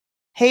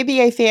Hey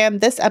BA fam,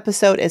 this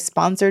episode is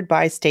sponsored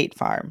by State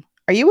Farm.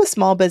 Are you a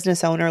small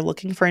business owner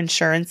looking for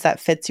insurance that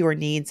fits your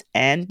needs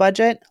and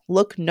budget?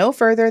 Look no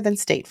further than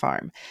State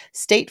Farm.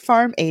 State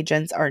Farm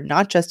agents are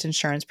not just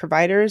insurance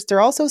providers,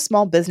 they're also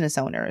small business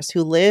owners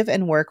who live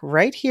and work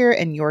right here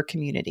in your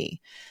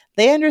community.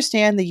 They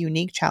understand the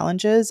unique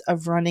challenges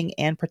of running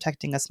and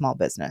protecting a small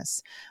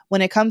business.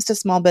 When it comes to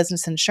small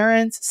business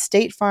insurance,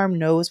 State Farm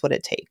knows what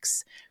it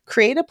takes.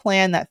 Create a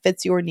plan that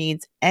fits your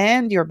needs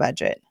and your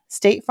budget.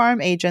 State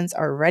Farm agents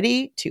are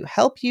ready to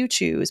help you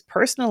choose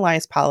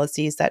personalized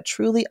policies that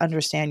truly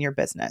understand your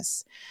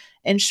business.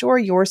 Insure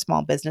your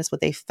small business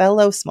with a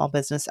fellow small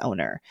business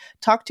owner.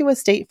 Talk to a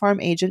State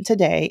Farm agent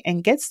today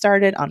and get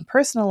started on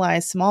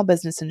personalized small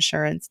business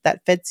insurance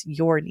that fits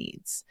your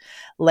needs.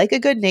 Like a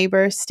good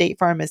neighbor, State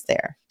Farm is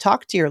there.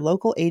 Talk to your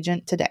local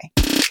agent today.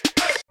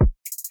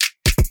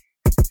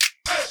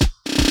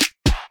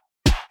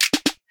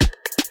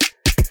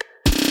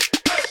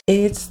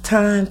 It's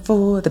time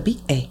for the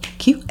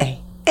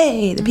BAQA.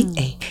 Hey, the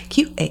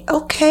BAQA.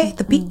 Okay,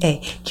 the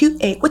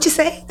BAQA. What you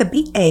say? The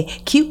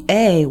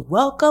BAQA.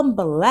 Welcome,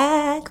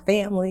 Black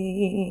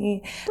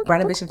family.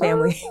 Brown Ambition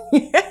family.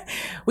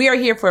 We are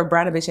here for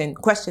Brown Ambition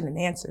question and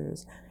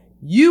answers.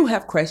 You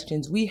have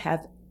questions. We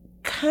have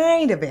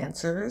kind of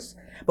answers.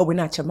 But we're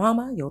not your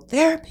mama, your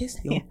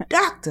therapist, your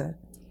doctor.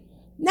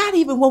 Not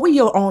even, well, we're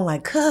your own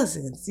like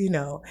cousins, you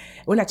know.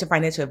 We're not your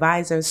financial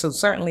advisors. So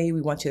certainly we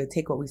want you to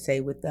take what we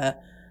say with the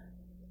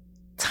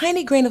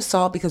tiny grain of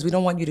salt, because we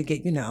don't want you to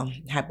get,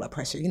 high blood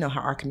pressure. You know how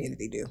our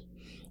community do.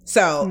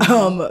 So,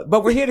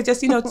 but we're here to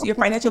just, your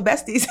financial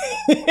besties,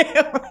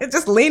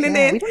 just leaning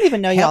in. We don't even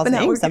know y'all's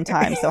names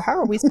sometimes. So how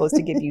are we supposed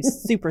to give you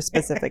super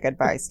specific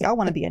advice? Y'all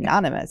want to be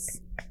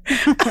anonymous.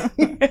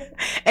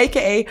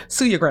 AKA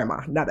sue your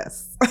grandma, not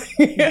us.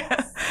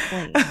 Yes,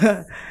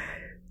 please.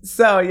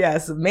 So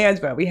yes,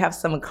 management, we have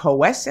some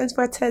questions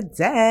for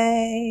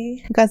today.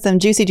 We've got some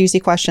juicy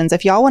questions.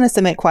 If y'all want to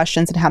submit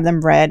questions and have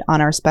them read on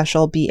our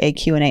special BA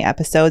Q&A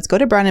episodes, go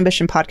to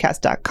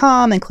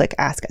brownambitionpodcast.com and click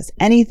Ask Us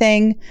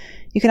Anything.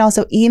 You can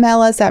also email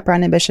us at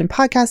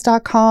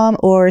brownambitionpodcast.com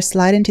or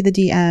slide into the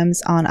DMs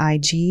on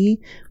IG.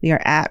 We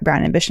are at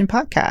Brown Ambition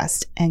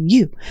Podcast, and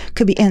you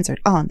could be answered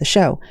on the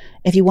show.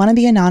 If you want to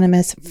be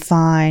anonymous,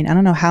 fine. I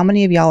don't know how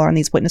many of y'all are on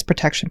these witness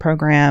protection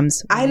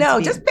programs. I know.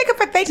 Just pick up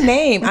a fake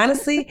name.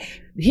 Honestly,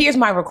 here's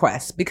my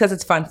request, because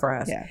it's fun for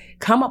us. Yeah.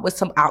 Come up with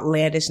some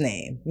outlandish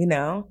name,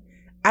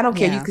 I don't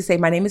care. Yeah. You could say,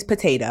 my name is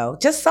Potato.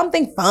 Just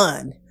something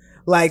fun.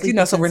 Like,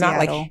 so we're not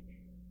Seattle.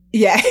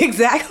 Yeah,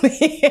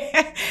 exactly.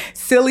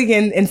 Silly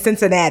in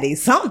Cincinnati,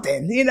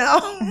 something,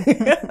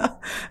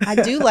 I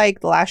do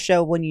like the last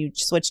show when you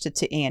switched it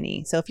to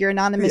Annie. So if you're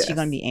anonymous, You're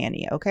going to be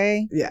Annie,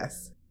 okay?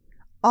 Yes.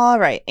 All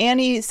right.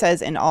 Annie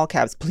says in all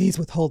caps, please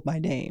withhold my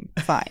name.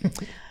 Fine.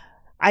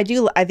 I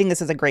think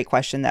this is a great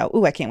question, though.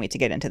 Ooh, I can't wait to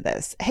get into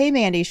this. Hey,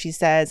 Mandy, she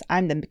says,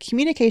 I'm the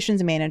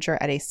communications manager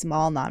at a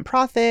small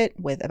nonprofit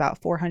with about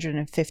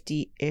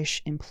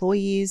 450-ish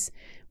employees.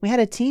 We had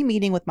a team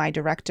meeting with my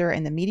director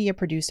and the media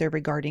producer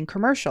regarding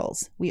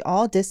commercials. We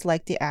all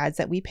disliked the ads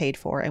that we paid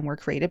for and were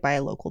created by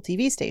a local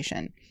TV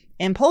station.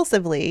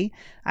 Impulsively,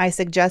 I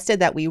suggested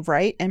that we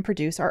write and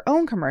produce our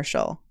own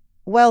commercial.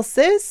 Well,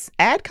 sis,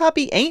 ad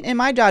copy ain't in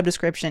my job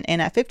description,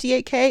 and at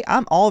 $58K,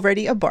 I'm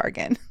already a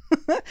bargain.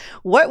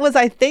 What was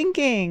I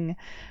thinking?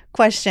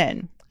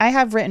 Question. I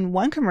have written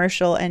one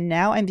commercial and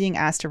now I'm being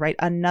asked to write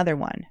another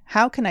one.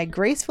 How can I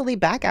gracefully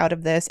back out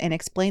of this and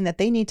explain that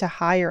they need to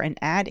hire an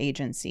ad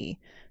agency?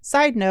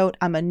 Side note,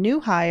 I'm a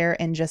new hire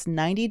and just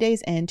 90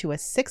 days into a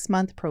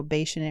 6-month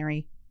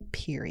probationary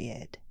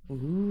period.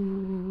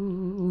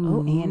 Ooh.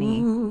 Oh,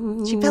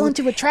 Annie. She fell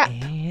into a trap.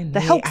 Annie, the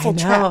helpful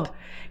trap.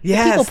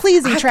 Yes. The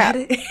people-pleasing trap.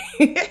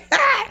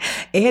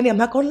 Annie, I'm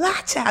not going to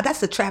lie, child. That's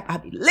the trap I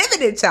be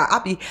living in, child.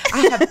 I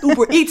have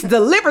Uber Eats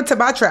delivered to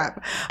my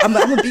trap. I'm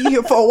going to be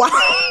here for a while.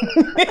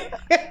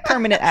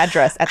 Permanent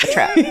address at the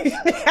trap.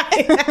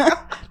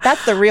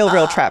 That's the real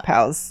trap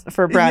house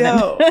for Brown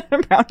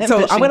and Brown.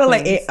 So I'm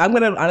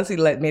gonna honestly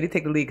let Mandy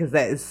take the lead, because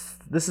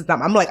this is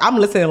not. I'm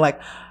listening like,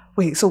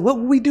 wait. So what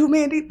will we do,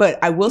 Mandy?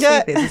 But I will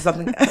say this is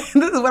something. This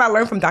is what I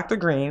learned from Dr.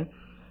 Green,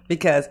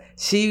 because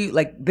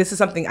this is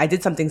something I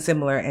did something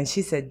similar, and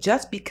she said,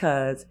 just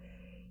because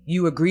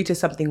you agree to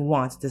something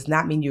once does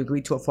not mean you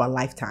agree to it for a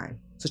lifetime.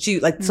 So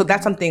so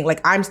that's something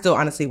I'm still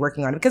honestly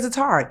working on it, because it's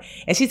hard.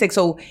 And she's like,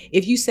 so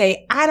if you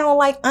say, I don't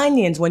like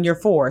onions when you're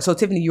 4. So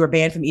Tiffany, you were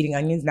banned from eating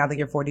onions now that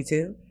you're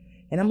 42.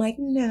 And I'm like,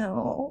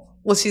 no.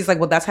 Well, she's like,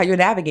 well, that's how you're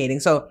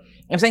navigating. So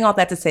I'm saying all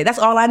that to say, that's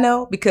all I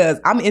know, because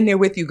I'm in there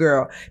with you,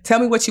 girl. Tell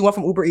me what you want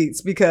from Uber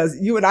Eats, because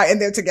you and I are in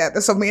there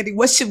together. So Mandy,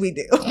 what should we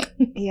do?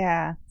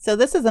 Yeah. So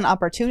this is an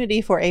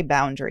opportunity for a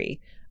boundary.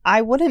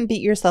 I wouldn't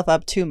beat yourself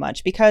up too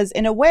much, because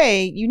in a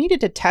way you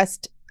needed to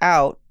test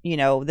out,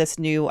 this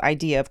new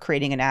idea of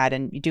creating an ad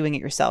and doing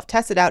it yourself.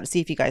 Test it out to see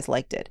if you guys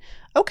liked it.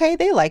 okay,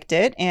 they liked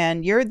it.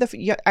 And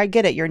I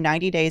get it. You're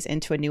 90 days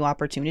into a new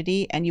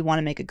opportunity and you want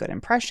to make a good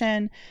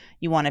impression.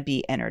 You want to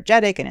be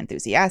energetic and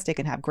enthusiastic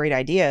and have great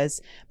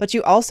ideas, but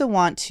you also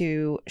want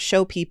to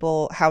show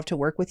people how to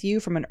work with you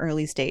from an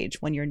early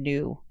stage when you're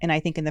new. And I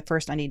think in the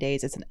first 90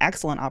 days, it's an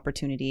excellent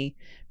opportunity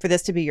for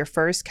this to be your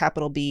first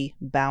capital B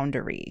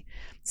boundary.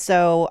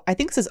 So I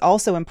think this is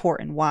also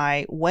important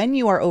why when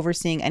you are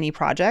overseeing any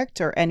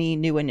project or any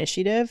new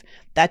initiative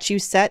that you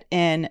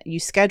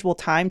schedule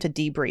time to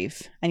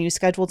debrief and you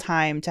schedule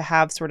time to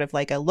have sort of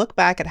like a look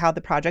back at how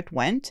the project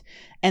went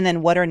and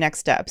then what are next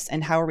steps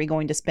and how are we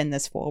going to spin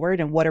this forward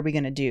and what are we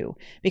going to do?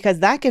 Because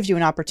that gives you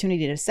an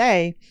opportunity to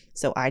say,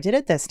 so I did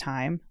it this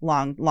time,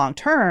 long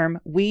term,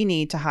 we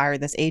need to hire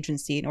this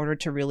agency in order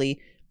to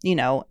really,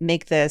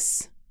 make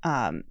this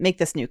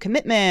new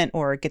commitment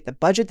or get the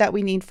budget that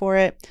we need for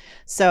it.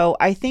 So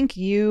I think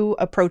you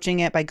approaching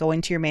it by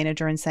going to your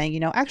manager and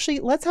saying, actually,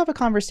 let's have a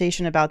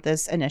conversation about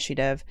this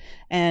initiative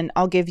and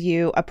I'll give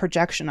you a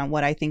projection on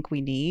what I think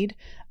we need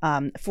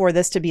for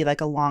this to be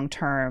like a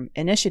long-term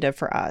initiative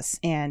for us.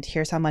 And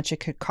here's how much it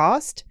could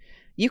cost.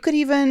 You could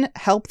even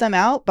help them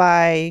out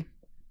by,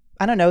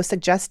 I don't know,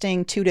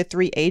 suggesting 2 to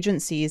 3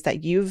 agencies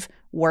that you've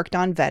worked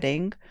on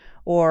vetting,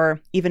 or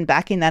even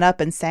backing that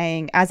up and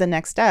saying, as a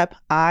next step,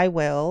 I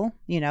will,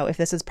 if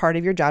this is part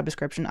of your job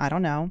description, I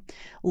don't know,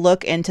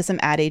 look into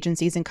some ad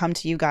agencies and come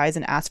to you guys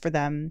and ask for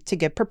them to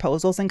give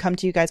proposals and come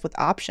to you guys with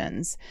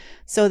options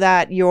so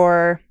that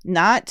you're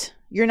not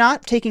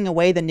taking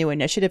away the new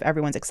initiative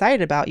everyone's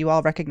excited about. You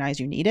all recognize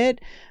you need it,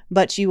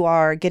 but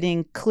you're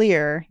getting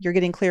clear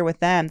with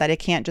them that it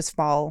can't just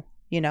fall,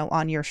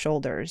 on your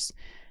shoulders.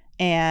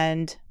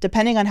 And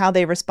depending on how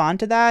they respond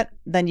to that,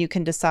 then you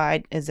can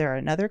decide, is there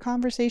another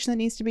conversation that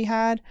needs to be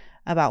had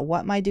about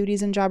what my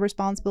duties and job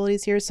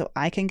responsibilities here so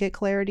I can get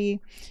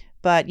clarity?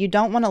 But you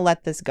don't want to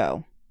let this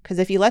go, because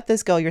if you let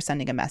this go, you're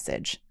sending a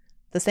message.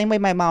 The same way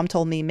my mom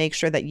told me, make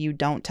sure that you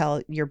don't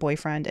tell your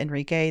boyfriend,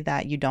 Enrique,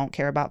 that you don't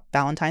care about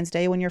Valentine's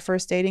Day when you're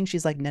first dating.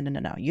 She's like,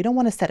 no. You don't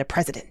want to set a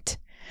precedent.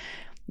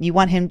 You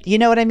want him, you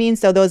know what I mean?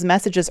 So those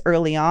messages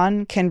early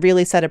on can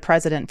really set a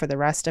precedent for the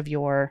rest of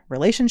your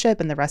relationship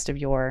and the rest of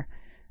your,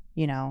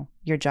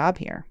 your job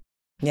here.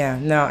 Yeah,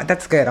 no,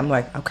 that's good. I'm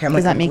like, okay.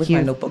 Does that make you,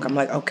 my notebook. I'm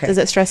like, okay. Does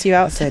it stress you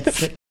out? I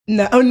said,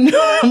 no.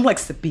 I'm like,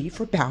 B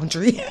for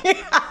boundary.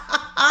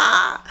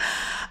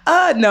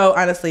 No,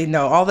 honestly,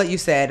 no. All that you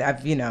said,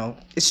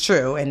 it's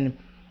true. And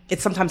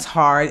it's sometimes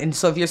hard. And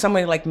so if you're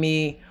somebody like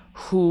me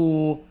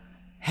who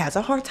has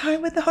a hard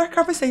time with the hard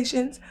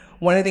conversations,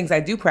 one of the things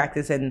I do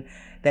practice and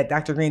that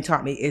Dr. Green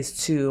taught me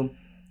is to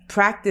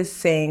practice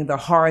saying the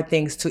hard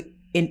things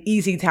in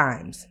easy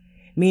times.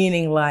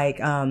 Meaning like,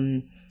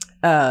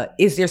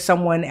 is there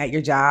someone at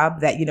your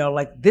job that,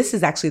 like this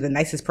is actually the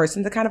nicest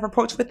person to kind of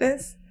approach with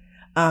this,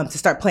 to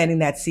start planting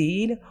that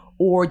seed,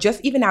 or just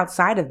even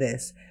outside of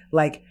this,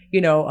 like,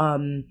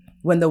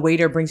 when the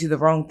waiter brings you the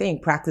wrong thing,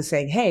 practice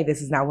saying, hey,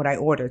 this is not what I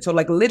ordered. So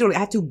like literally I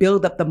have to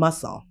build up the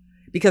muscle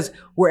because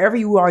wherever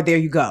you are, there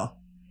you go.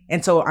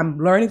 And so I'm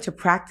learning to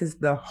practice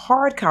the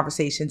hard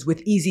conversations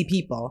with easy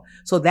people.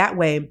 So that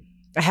way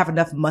I have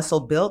enough muscle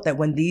built that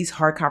when these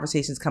hard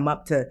conversations come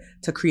up to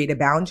create a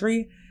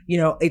boundary,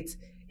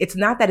 it's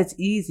not that it's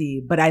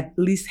easy, but I at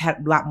least had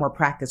a lot more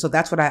practice. So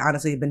that's what I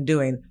honestly have been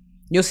doing.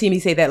 You'll see me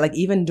say that like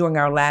even during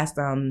our last,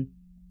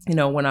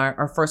 when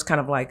our first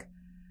kind of like,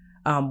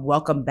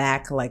 welcome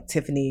back, like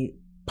Tiffany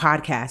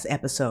podcast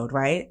episode,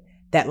 right?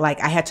 That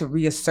like I had to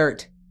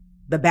reassert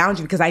the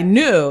boundary because I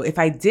knew if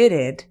I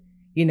didn't,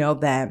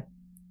 that,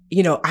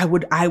 I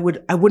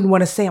wouldn't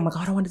want to say, I'm like, oh,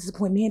 I don't want to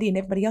disappoint Mandy and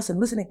everybody else and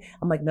listening.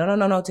 I'm like,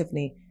 no,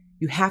 Tiffany,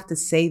 you have to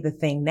say the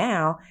thing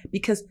now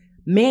because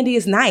Mandy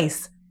is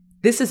nice.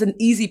 This is an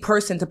easy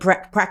person to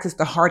practice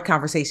the hard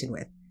conversation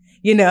with,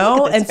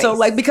 And so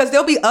like, because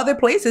there'll be other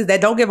places that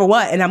don't give a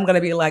what. And I'm going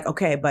to be like,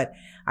 okay, but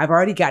I've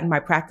already gotten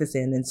my practice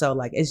in. And so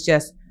like,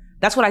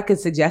 that's what I could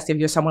suggest if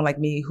you're someone like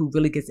me who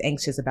really gets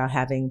anxious about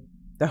having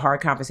the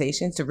hard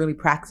conversations, to really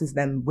practice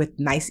them with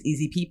nice,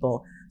 easy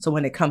people. So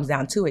when it comes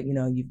down to it,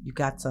 you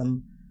got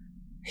some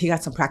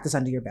practice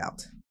under your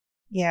belt.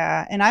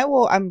 Yeah. And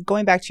I'm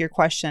going back to your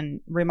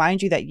question,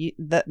 remind you that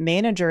the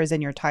manager is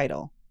in your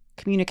title,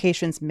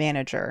 communications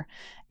manager.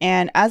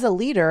 And as a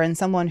leader and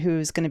someone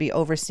who's going to be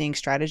overseeing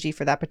strategy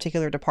for that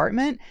particular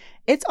department,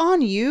 it's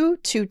on you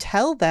to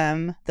tell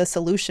them the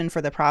solution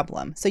for the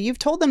problem. So you've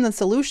told them the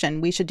solution,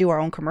 we should do our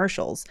own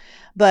commercials,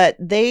 but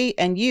they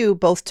and you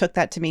both took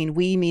that to mean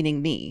we,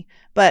 meaning me.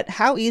 But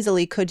how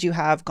easily could you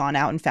have gone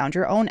out and found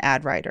your own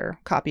ad writer,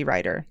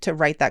 copywriter to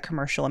write that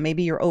commercial? And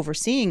maybe you're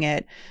overseeing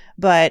it.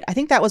 But I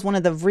think that was one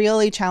of the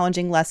really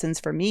challenging lessons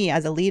for me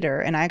as a leader.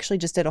 And I actually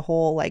just did a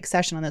whole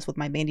session on this with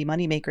my Mandy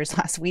Moneymakers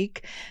last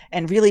week,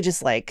 and really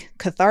just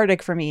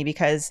cathartic for me,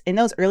 because in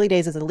those early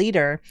days as a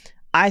leader,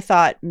 I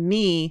thought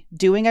me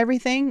doing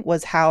everything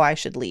was how I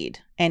should lead.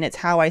 And it's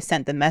how I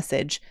sent the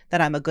message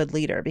that I'm a good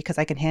leader because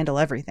I can handle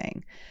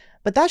everything.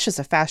 But that's just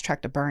a fast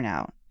track to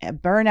burnout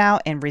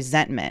and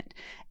resentment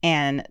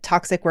and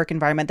toxic work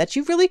environment that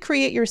you really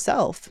create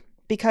yourself.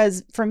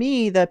 Because for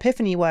me, the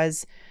epiphany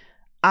was,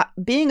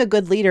 being a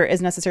good leader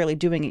isn't necessarily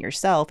doing it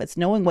yourself. It's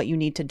knowing what you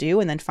need to do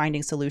and then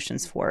finding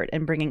solutions for it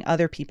and bringing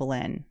other people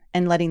in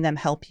and letting them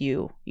help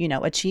you,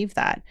 achieve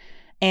that.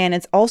 And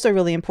it's also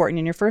really important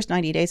in your first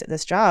 90 days at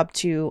this job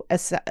to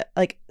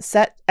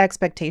set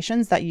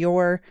expectations that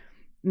your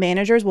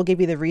managers will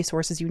give you the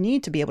resources you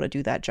need to be able to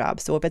do that job.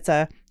 So if it's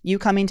you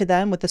coming to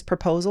them with this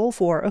proposal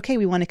for, okay,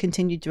 we want to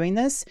continue doing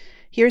this,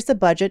 here's the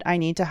budget I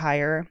need to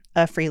hire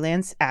a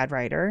freelance ad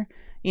writer,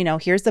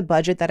 here's the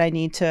budget that I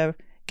need to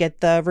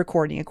get the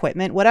recording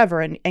equipment, whatever,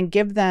 and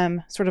give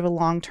them sort of a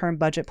long-term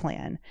budget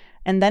plan.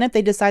 And then if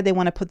they decide they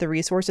want to put the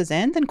resources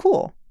in, then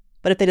cool.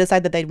 But if they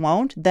decide that they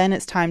won't, then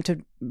it's time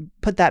to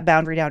put that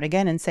boundary down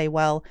again and say,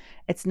 well,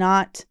 it's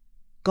not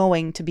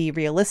going to be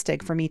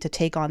realistic for me to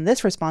take on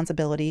this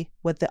responsibility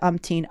with the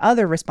umpteen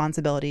other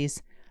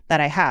responsibilities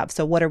that I have.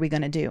 So what are we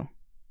going to do?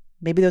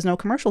 Maybe there's no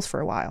commercials for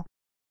a while.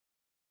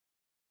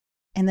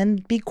 And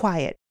then be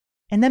quiet.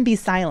 And then be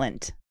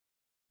silent.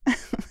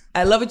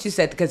 I love what you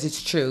said because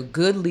it's true.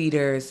 Good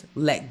leaders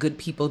let good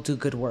people do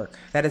good work.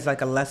 That is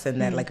like a lesson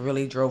that like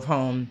really drove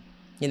home,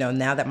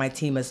 now that my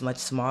team is much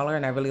smaller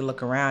and I really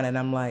look around and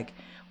I'm like,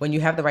 when you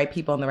have the right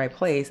people in the right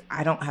place,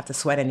 I don't have to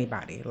sweat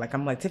anybody. Like,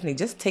 I'm like, Tiffany,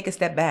 just take a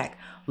step back.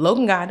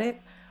 Logan got it.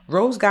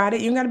 Rose got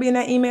it. You got to be in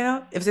that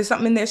email. If there's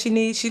something in there she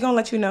needs, she's going to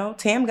let you know.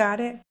 Tam got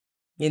it.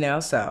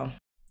 So.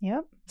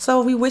 Yep.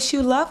 So we wish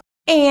you luck,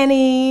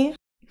 Annie.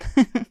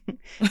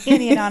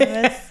 Annie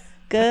Anonymous.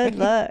 Good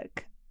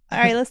luck. All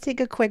right, let's take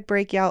a quick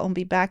break, y'all, and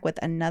be back with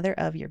another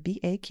of your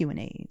BA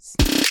Q&As.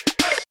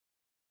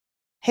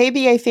 Hey,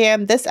 BA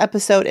fam. This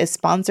episode is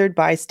sponsored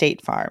by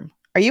State Farm.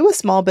 Are you a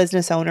small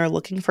business owner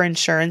looking for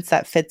insurance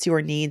that fits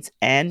your needs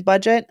and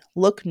budget?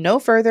 Look no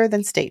further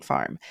than State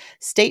Farm.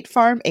 State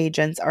Farm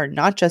agents are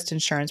not just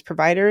insurance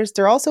providers,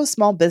 they're also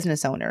small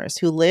business owners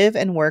who live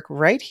and work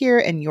right here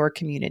in your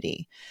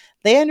community.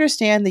 They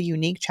understand the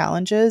unique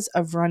challenges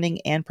of running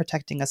and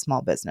protecting a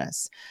small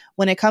business.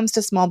 When it comes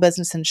to small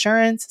business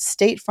insurance,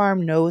 State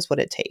Farm knows what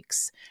it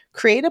takes.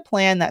 Create a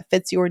plan that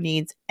fits your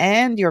needs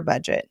and your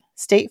budget.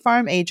 State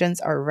Farm agents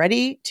are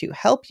ready to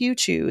help you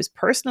choose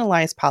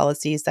personalized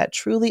policies that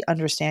truly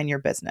understand your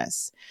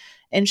business.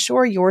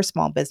 Insure your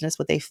small business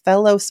with a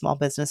fellow small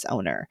business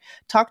owner.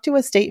 Talk to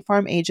a State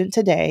Farm agent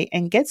today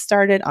and get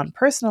started on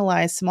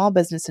personalized small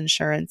business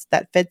insurance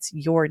that fits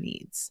your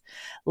needs.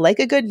 Like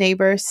a good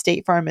neighbor,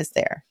 State Farm is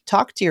there.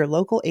 Talk to your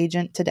local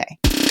agent today.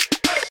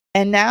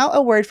 And now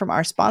a word from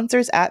our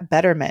sponsors at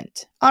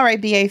Betterment. All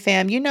right, BA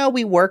fam,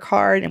 we work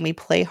hard and we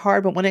play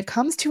hard, but when it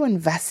comes to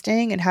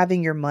investing and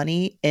having your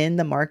money in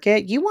the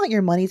market, you want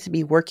your money to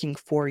be working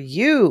for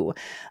you.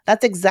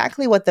 That's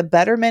exactly what the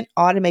Betterment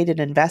automated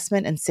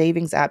investment and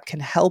savings app can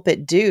help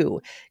it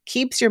do.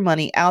 Keeps your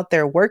money out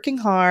there working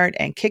hard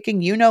and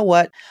kicking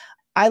what.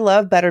 I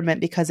love Betterment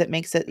because it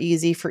makes it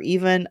easy for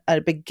even a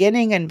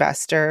beginning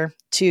investor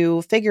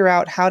to figure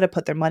out how to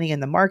put their money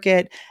in the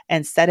market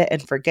and set it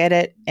and forget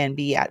it and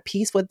be at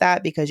peace with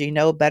that because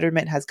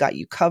Betterment has got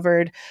you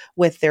covered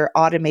with their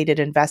automated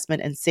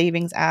investment and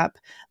savings app.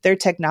 Their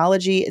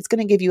technology is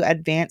going to give you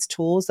advanced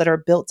tools that are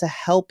built to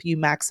help you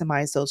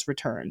maximize those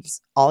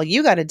returns. All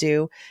you got to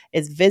do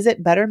is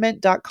visit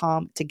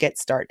betterment.com to get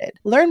started.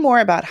 Learn more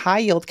about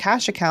high-yield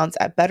cash accounts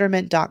at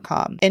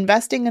betterment.com.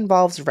 Investing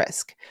involves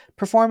risk.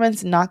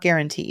 Performance not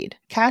guaranteed.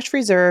 Cash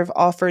reserve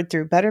offered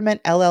through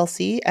Betterment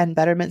LLC and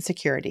Betterment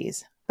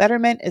Securities.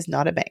 Betterment is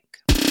not a bank.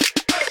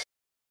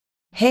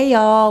 Hey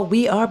y'all,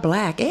 we are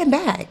Black and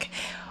back.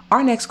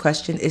 Our next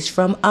question is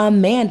from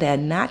Amanda,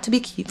 not to be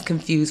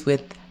confused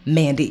with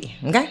Mandy,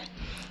 okay?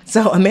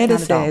 So Amanda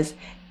says,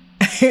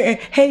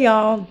 hey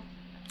y'all,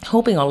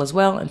 hoping all is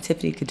well and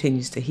Tiffany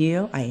continues to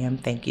heal. I am,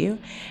 thank you.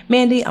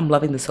 Mandy, I'm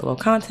loving the solo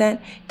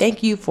content.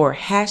 Thank you for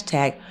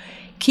hashtag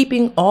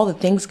keeping all the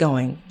things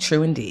going.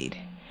 True indeed.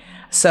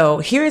 So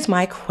here is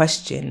my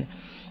question.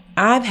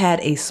 I've had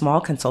a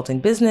small consulting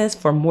business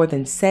for more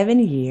than 7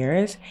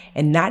 years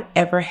and not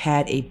ever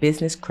had a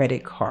business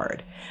credit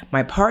card.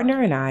 My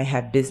partner and I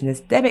have business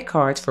debit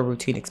cards for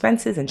routine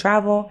expenses and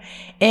travel,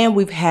 and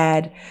we've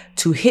had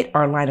to hit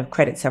our line of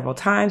credit several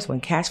times when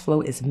cash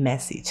flow is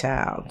messy,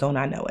 child. Don't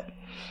I know it?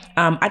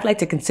 I'd like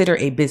to consider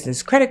a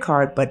business credit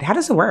card, but how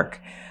does it work?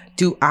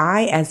 Do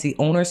I, as the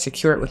owner,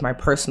 secure it with my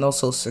personal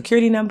social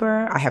security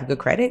number? I have good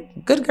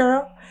credit. Good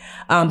girl.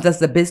 Does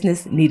the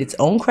business need its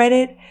own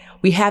credit?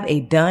 We have a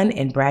Dun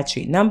 &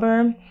 Bradstreet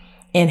number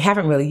and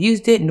haven't really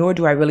used it, nor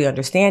do I really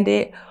understand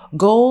it.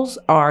 Goals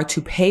are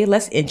to pay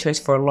less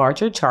interest for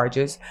larger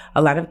charges,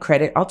 a line of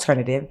credit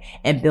alternative,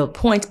 and build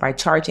points by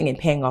charging and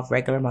paying off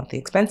regular monthly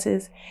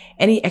expenses.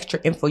 Any extra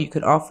info you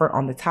could offer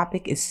on the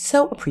topic is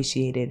so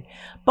appreciated.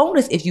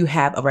 Bonus if you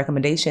have a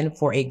recommendation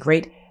for a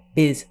great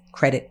biz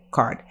credit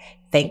card.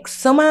 Thanks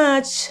so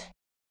much.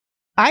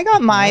 I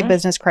got my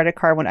business credit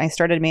card when I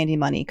started Mandy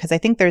Money because I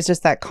think there's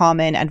just that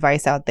common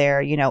advice out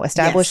there,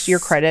 establish your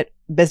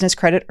business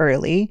credit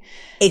early.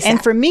 Exactly.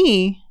 And for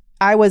me,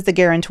 I was the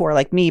guarantor,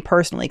 like me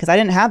personally, because I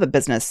didn't have a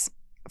business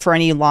for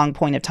any long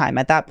point of time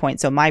at that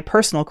point. So my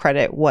personal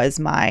credit was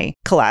my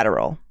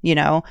collateral,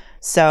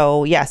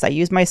 So yes, I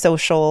used my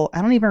social.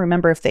 I don't even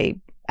remember if they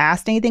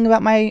asked anything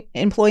about my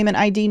employment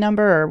ID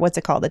number, or what's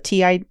it called? The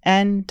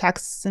TIN,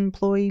 tax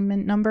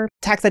employment number,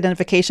 tax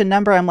identification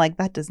number. I'm like,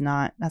 that's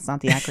not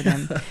the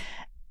acronym.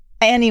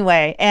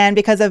 Anyway, and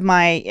because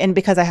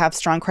I have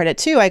strong credit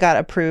too, I got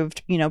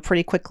approved,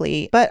 pretty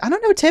quickly. But I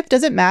don't know, Tiff,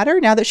 does it matter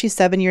now that she's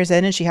 7 years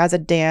in and she has a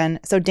Dan?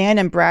 So Dan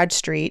and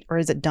Bradstreet, or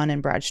is it Dun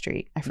and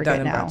Bradstreet? I forget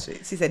Dun and now.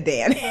 Bradstreet. She said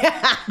Dan.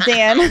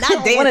 Dan.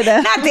 Not Dan. One of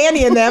them. Not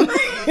Danny and them.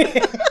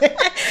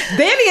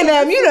 Danny and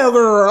them,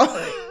 girl.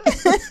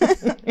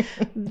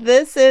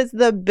 This is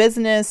the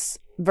business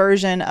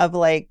version of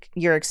like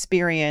your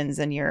Experians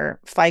and your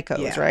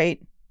FICOs,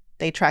 right?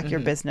 They track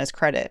your business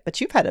credit,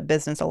 but you've had a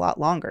business a lot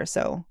longer,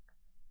 so.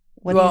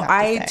 Well,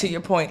 to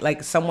your point,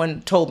 like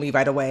someone told me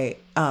right away,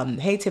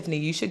 hey, Tiffany,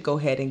 you should go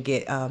ahead and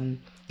get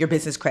your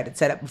business credit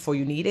set up before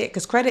you need it.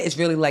 Because credit is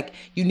really like,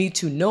 you need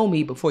to know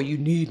me before you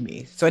need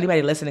me. So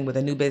anybody listening with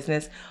a new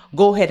business,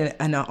 go ahead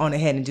and on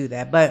ahead and do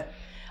that. But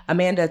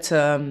Amanda,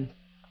 to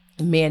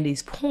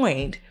Mandy's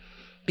point,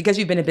 because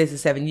you've been in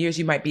business 7 years,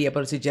 you might be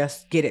able to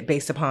just get it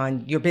based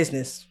upon your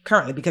business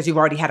currently, because you've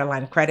already had a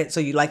line of credit. So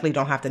you likely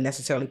don't have to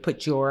necessarily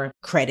put your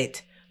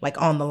credit like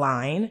on the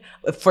line.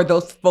 For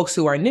those folks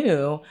who are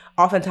new,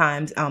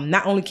 oftentimes,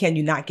 not only can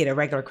you not get a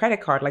regular credit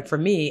card, like for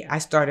me, I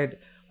started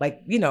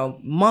like,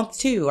 month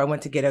 2, I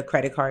went to get a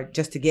credit card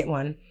just to get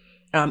one.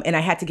 And I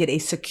had to get a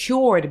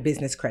secured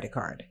business credit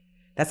card.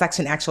 That's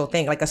actually an actual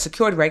thing. Like a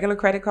secured regular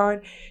credit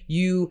card,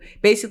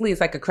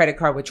 it's like a credit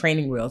card with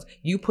training wheels.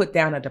 You put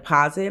down a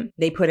deposit,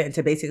 they put it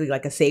into basically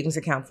like a savings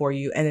account for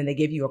you, and then they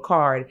give you a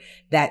card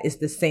that is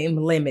the same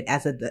limit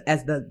as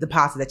the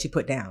deposit that you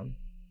put down.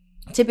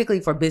 Typically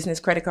for business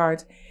credit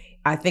cards,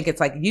 I think it's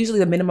like usually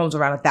the minimum is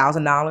around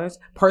 $1,000.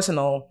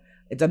 Personal,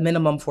 it's a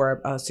minimum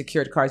for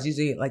secured cards,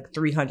 usually like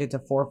 $300 to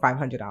 $400 or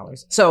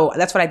 $500. So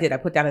that's what I did. I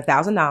put down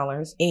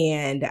 $1,000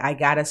 and I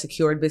got a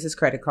secured business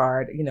credit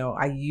card.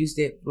 I used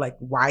it like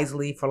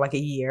wisely for like a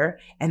year,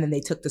 and then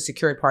they took the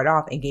secured part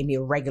off and gave me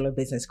a regular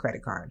business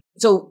credit card.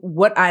 So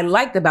what I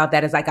liked about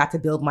that is I got to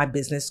build my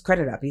business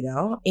credit up,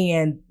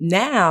 and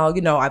now,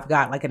 I've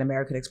got like an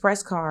American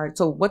Express card.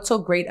 So what's so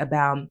great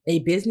about a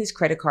business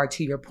credit card,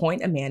 to your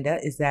point, Amanda,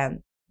 is that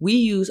we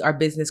use our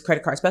business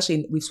credit card,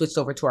 especially we've switched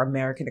over to our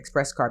American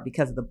Express card,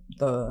 because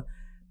the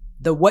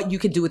what you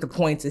can do with the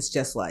points is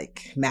just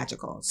like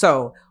magical.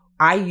 So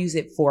I use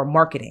it for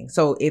marketing.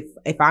 So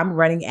if I'm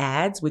running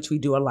ads, which we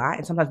do a lot,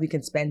 and sometimes we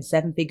can spend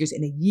 7 figures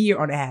in a year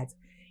on ads.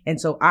 And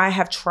so I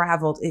have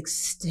traveled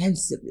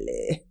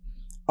extensively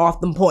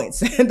off them points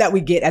that we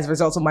get as a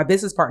result. So my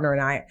business partner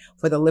and I,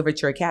 for the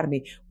Literature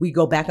Academy, we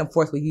go back and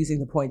forth with using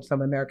the points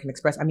from American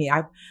Express. I mean,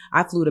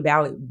 I flew to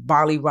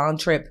Bali round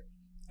trip,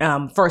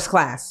 first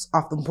class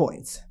off them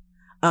points.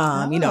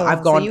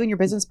 I've gone. So you and your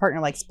business partner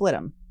like split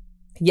them.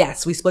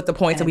 Yes, we split the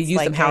points and we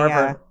use them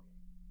however.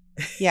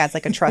 Yeah, it's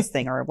like a trust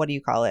thing, or what do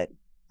you call it?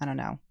 I don't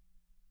know.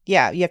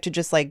 Yeah, you have to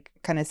just like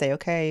kind of say,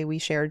 okay, we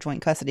share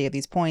joint custody of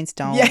these points.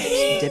 Don't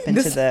dip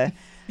into the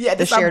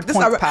shared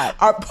points pot.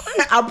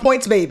 Our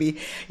points, baby.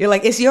 You're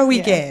like, it's your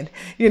weekend,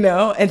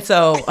 And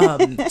so,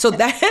 so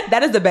that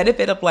is the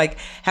benefit of like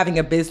having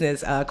a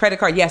business credit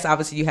card. Yes,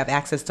 obviously you have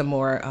access to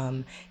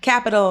more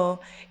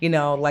capital.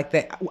 Like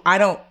that. I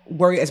don't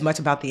worry as much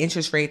about the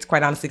interest rates,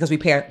 quite honestly, because we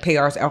pay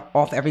ours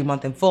off every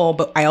month in full.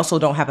 But I also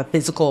don't have a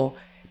physical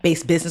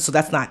based business, so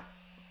that's not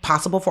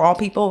possible for all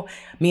people.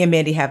 Me and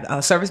Mandy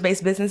have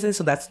service-based businesses,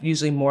 so that's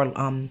usually more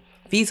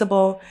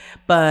feasible.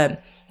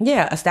 But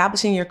yeah,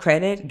 establishing your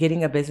credit,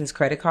 getting a business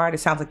credit card. It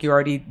sounds like you're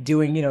already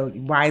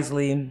doing,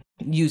 wisely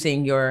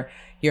using your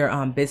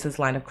business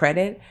line of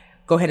credit.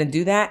 Go ahead and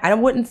do that. I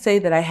wouldn't say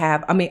that I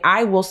have. I mean,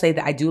 I will say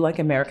that I do like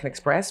American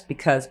Express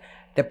because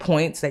the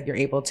points that you're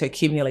able to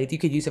accumulate, you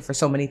could use it for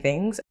so many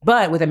things.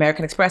 But with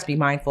American Express, be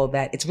mindful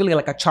that it's really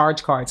like a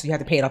charge card, so you have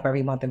to pay it off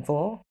every month in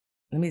full.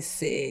 Let me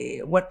see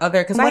what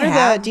other, because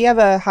do you have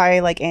a high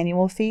like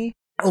annual fee?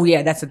 Oh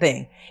yeah, that's the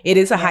thing. It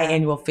is a high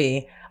annual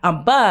fee.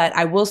 But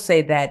I will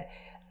say that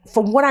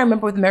from what I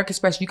remember with American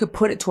Express, you could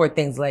put it toward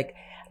things like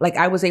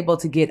I was able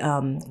to get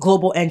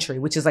global entry,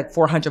 which is like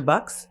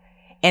 $400.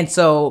 And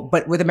so,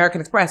 but with American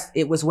Express,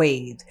 it was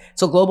waived.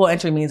 So global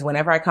entry means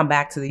whenever I come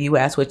back to the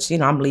US, which,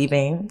 I'm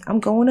leaving,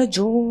 I'm going to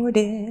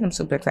Jordan. I'm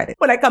super excited.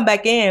 When I come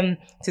back in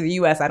to the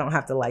US, I don't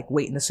have to like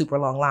wait in a super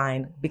long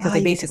line because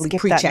they basically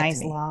pre-checked that nice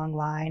me. Long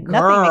line. Girl.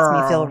 Nothing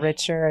makes me feel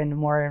richer and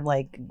more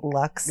like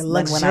luxe than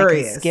when I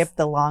can skip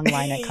the long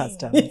line at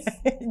customs.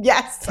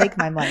 Yes. Take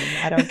my money.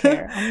 I don't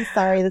care. I'm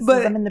sorry.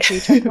 I'm in the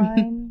pre-check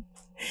line.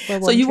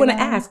 So you want to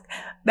ask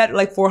that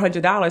like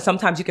 $400,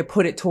 sometimes you could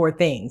put it toward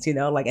things,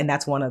 and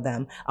that's one of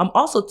them.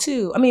 Also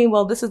too,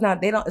 this is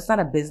it's not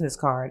a business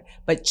card,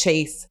 but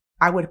Chase,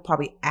 I would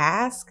probably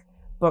ask,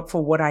 but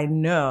for what I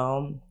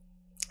know,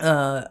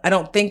 I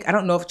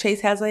don't know if Chase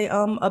has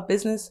a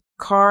business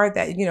card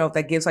that,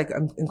 that gives like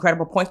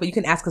incredible points, but you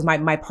can ask, cause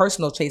my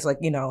personal Chase,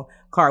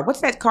 card.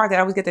 What's that card that I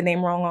always get the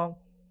name wrong on?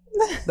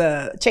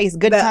 The Chase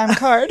Good Time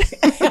card.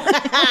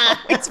 I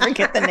always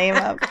forget the name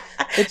of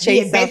the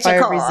Chase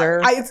Sapphire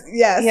Reserve.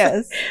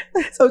 Yes.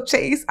 So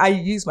Chase, I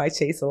use my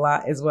Chase a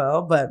lot as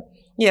well. But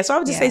Yeah, so I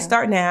would just say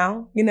start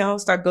now,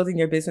 start building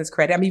your business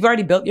credit. I mean, you've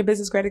already built your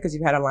business credit because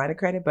you've had a line of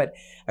credit, but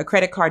a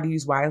credit card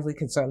used wisely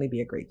can certainly be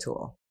a great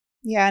tool.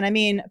 Yeah. And I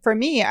mean, for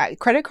me,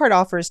 credit card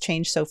offers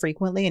change so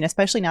frequently. And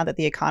especially now that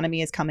the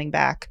economy is coming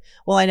back.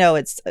 Well, I know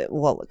it's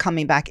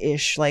coming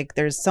back-ish. Like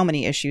there's so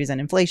many issues and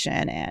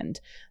inflation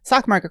and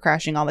stock market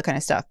crashing, all that kind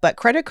of stuff. But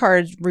credit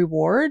card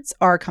rewards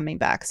are coming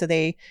back. So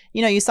they,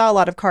 you saw a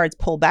lot of cards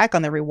pull back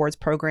on the rewards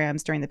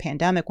programs during the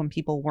pandemic when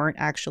people weren't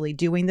actually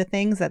doing the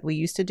things that we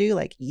used to do,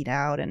 like eat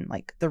out and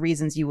like the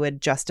reasons you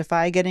would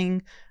justify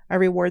getting a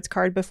rewards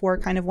card before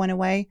kind of went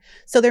away.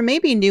 So there may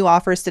be new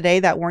offers today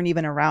that weren't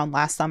even around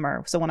last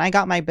summer. So when I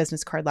got my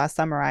business card last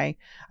summer, I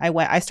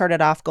started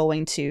off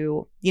going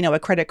to, a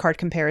credit card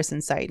comparison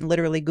site and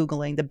literally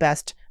Googling the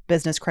best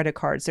business credit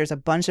cards. There's a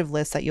bunch of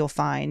lists that you'll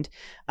find.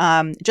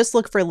 Just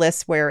look for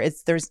lists where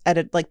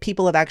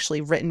people have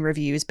actually written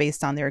reviews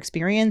based on their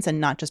experience and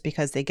not just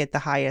because they get the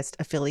highest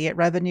affiliate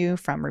revenue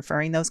from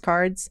referring those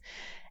cards.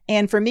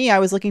 And for me, I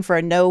was looking for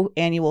a no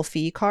annual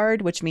fee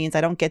card, which means I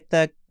don't get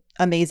the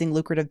amazing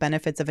lucrative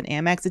benefits of an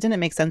Amex. It didn't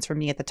make sense for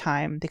me at the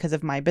time because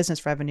of my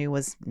business revenue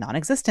was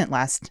non-existent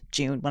last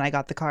June when I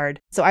got the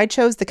card. So I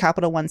chose the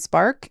Capital One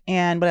Spark.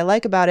 And what I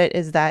like about it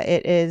is that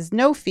it is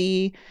no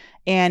fee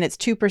and it's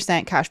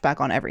 2% cash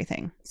back on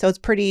everything. So it's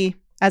pretty,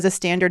 as a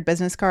standard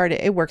business card,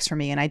 it works for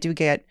me. And I do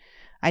get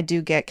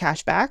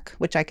cash back,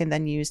 which I can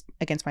then use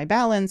against my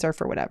balance or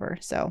for whatever.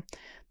 So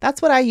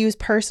that's what I use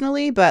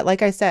personally. But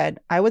like I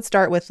said, I would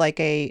start with like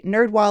a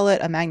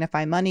NerdWallet, a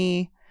Magnify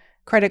Money,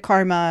 Credit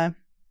Karma.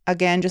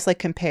 Again, just like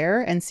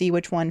compare and see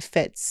which one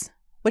fits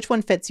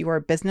your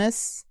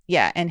business.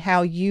 Yeah. And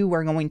how you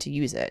are going to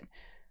use it.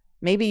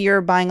 Maybe you're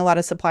buying a lot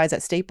of supplies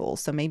at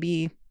Staples. So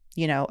maybe,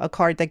 a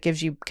card that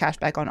gives you cash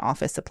back on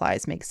office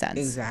supplies makes sense.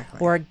 Exactly.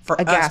 Or for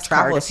a gas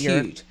travel card is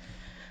huge.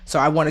 So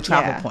I want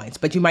travel points,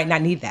 but you might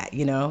not need that,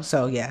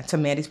 So yeah, to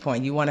Mandy's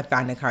point, you want to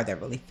find a card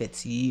that really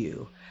fits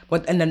you.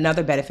 And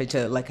another benefit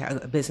to like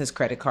a business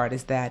credit card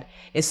is that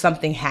if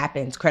something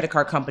happens, credit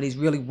card companies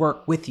really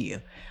work with you.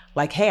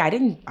 Like, hey, I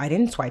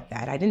didn't swipe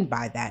that. I didn't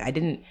buy that. I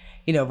didn't,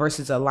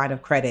 versus a line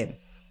of credit,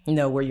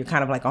 where you're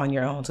kind of like on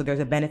your own. So there's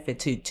a benefit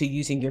to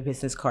using your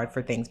business card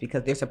for things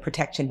because there's a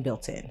protection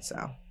built in.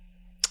 So,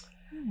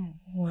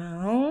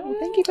 well,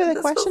 thank you for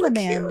the question,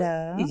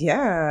 Amanda.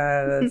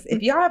 Yes.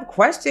 If y'all have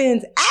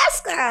questions,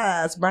 ask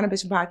us.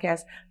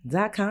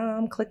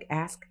 BrownAmbitionPodcast.com. Click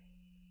ask.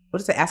 What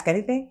does it? Ask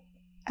anything?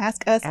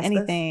 Ask us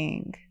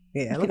anything.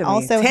 Yeah, look at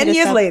also me. 10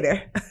 years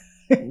later.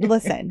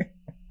 Listen,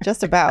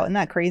 just about. Isn't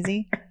that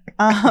crazy?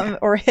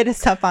 Or hit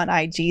us up on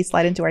IG,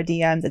 slide into our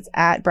DMs. It's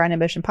at Brown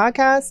Ambition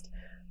Podcast.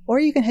 Or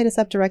you can hit us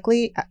up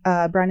directly,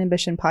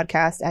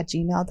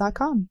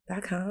 brownambitionpodcast@gmail.com.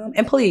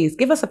 And please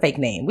give us a fake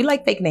name. We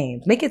like fake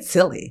names. Make it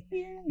silly.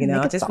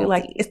 Yeah, just be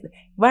like,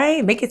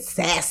 right? Make it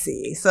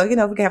sassy. So, we can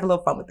have a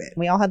little fun with it.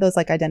 We all had those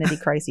like identity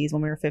crises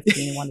when we were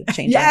 15 and wanted to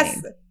change our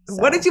name. So.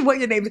 What did you want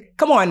your name to?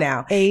 Come on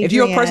now. Adrienne, if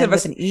you're a person of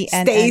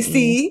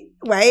Stacy,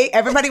 right?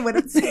 Everybody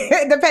wanted,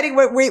 depending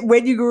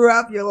when you grew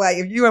up, you're like,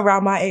 if you were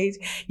around my age,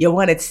 you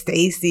wanted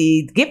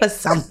Stacy. Give us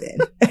something.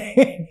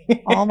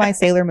 All my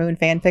Sailor Moon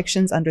fan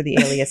fictions under the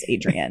alias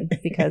Adrienne,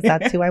 because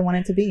that's who I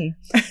wanted to be.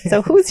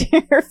 So who's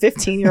your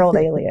 15-year-old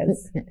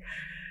alias?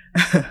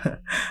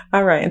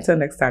 All right. Until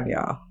next time,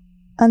 y'all.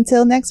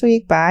 Until next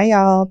week. Bye,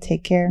 y'all.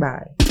 Take care.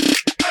 Bye.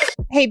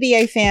 Hey,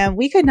 BA fam,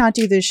 we could not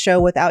do this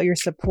show without your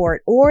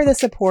support or the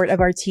support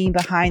of our team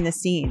behind the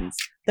scenes.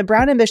 The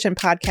Brown Ambition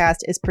Podcast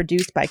is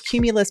produced by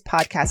Cumulus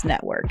Podcast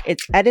Network.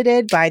 It's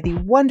edited by the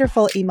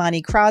wonderful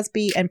Imani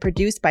Crosby and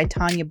produced by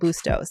Tanya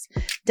Bustos.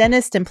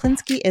 Dennis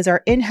Stemplinsky is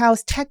our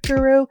in-house tech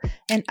guru,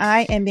 and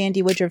I am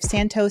Mandy Woodruff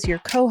Santos, your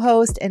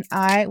co-host, and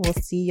I will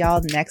see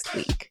y'all next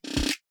week.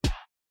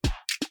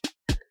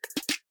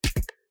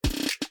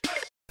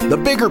 The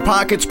Bigger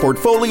Pockets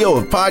portfolio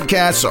of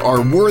podcasts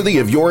are worthy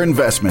of your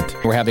investment.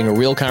 We're having a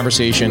real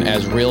conversation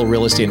as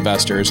real estate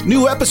investors.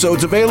 New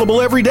episodes available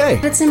every day.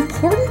 It's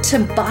important to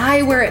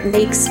buy where it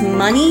makes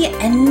money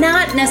and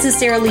not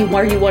necessarily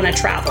where you want to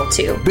travel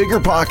to.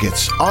 Bigger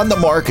Pockets, On the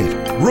Market,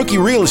 Rookie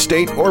Real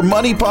Estate, or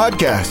Money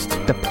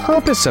Podcast. The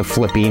purpose of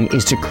flipping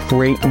is to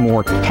create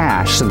more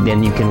cash so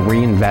then you can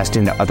reinvest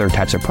into other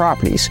types of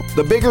properties.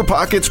 The Bigger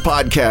Pockets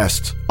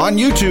Podcast on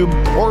YouTube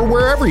or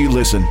wherever you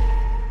listen.